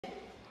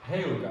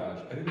Hey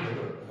Lukáš, have you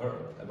ever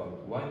heard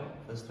about wine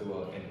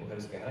festival in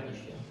Uherske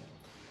Hradiste?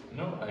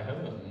 No, I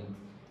haven't.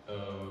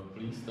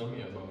 Please tell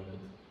me about it.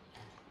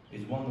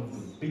 It's one of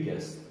the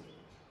biggest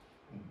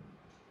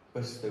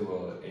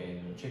festival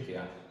in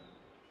Czechia.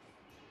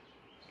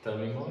 Tell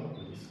me more,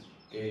 please.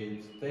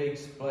 It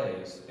takes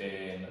place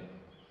in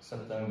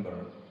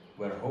September,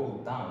 where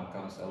whole town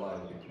comes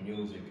alive with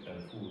music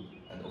and food,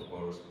 and of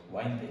course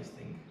wine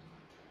tasting.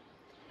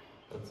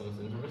 That sounds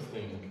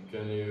interesting.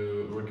 Can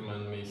you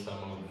recommend me some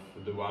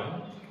of the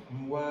wine?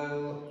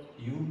 Well,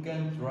 you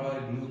can try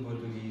blue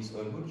Portuguese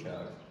or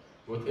Burchak.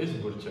 What is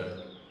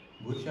burchak?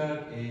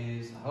 Burchak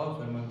is half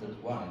fermented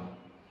wine.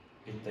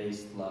 It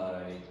tastes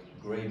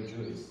like grape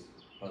juice,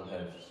 but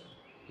has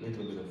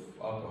little bit of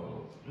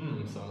alcohol.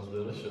 Sounds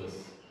delicious.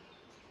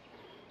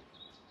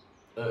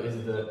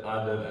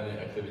 Are there any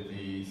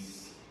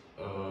activities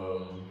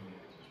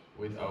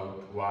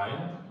without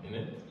wine in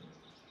it?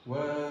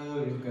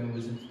 Well, you can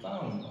visit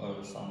town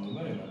or some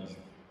monuments.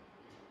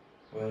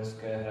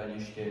 Uherské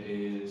Hradiště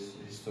is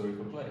a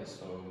historical place,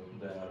 so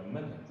there are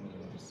many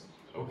monuments.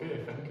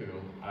 Okay, thank you.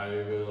 I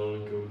will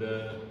go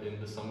there in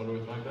the summer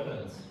with my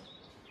parents.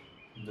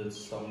 That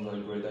sounds like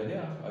a great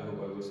idea. I hope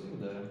I will see you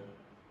there.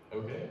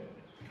 Okay.